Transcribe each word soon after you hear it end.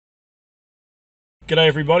G'day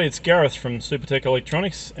everybody, it's Gareth from Supertech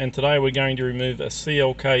Electronics, and today we're going to remove a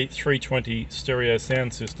CLK320 stereo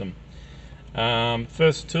sound system.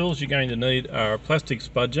 First tools you're going to need are a plastic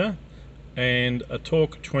spudger and a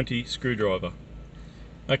Torque 20 screwdriver.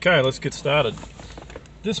 Okay, let's get started.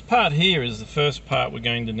 This part here is the first part we're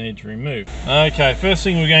going to need to remove. Okay, first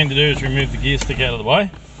thing we're going to do is remove the gear stick out of the way,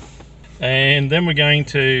 and then we're going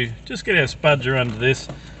to just get our spudger under this,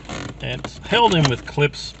 and it's held in with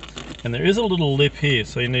clips. And there is a little lip here,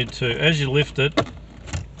 so you need to, as you lift it,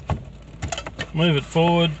 move it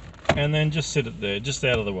forward and then just sit it there, just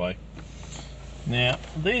out of the way. Now,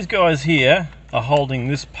 these guys here are holding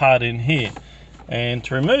this part in here, and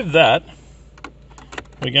to remove that,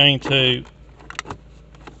 we're going to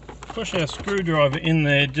push our screwdriver in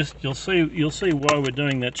there. Just you'll see why we're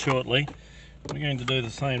doing that shortly. We're going to do the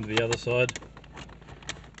same to the other side,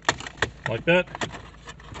 like that,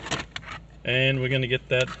 and we're going to get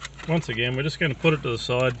that. Once again, we're just going to put it to the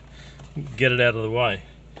side, get it out of the way.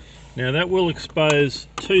 Now that will expose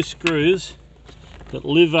two screws that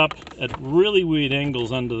live up at really weird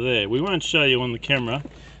angles under there. We won't show you on the camera,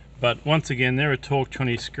 but once again, they're a Torque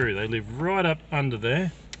 20 screw. They live right up under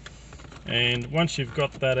there, and once you've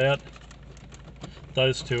got that out,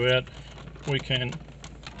 those two out, we can,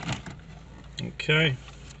 okay,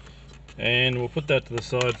 and we'll put that to the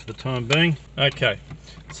side for the time being. Okay,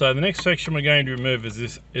 so the next section we're going to remove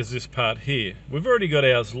is this part here. We've already got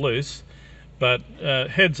ours loose, but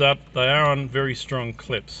heads up, they are on very strong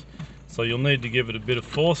clips, so you'll need to give it a bit of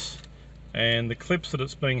force, and the clips that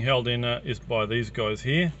it's being held in is by these guys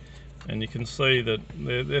here, and you can see that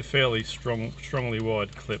they're fairly strongly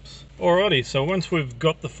wide clips. Alrighty, so once we've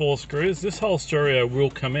got the 4 screws, this whole stereo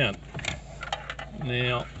will come out.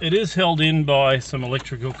 Now, it is held in by some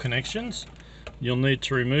electrical connections. You'll need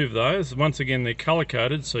to remove those. Once again, they're color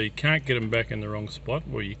coded, so you can't get them back in the wrong spot.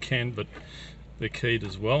 Well, you can, but they're keyed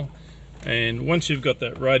as well. And once you've got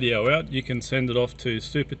that radio out, you can send it off to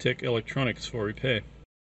Supertech Electronics for repair.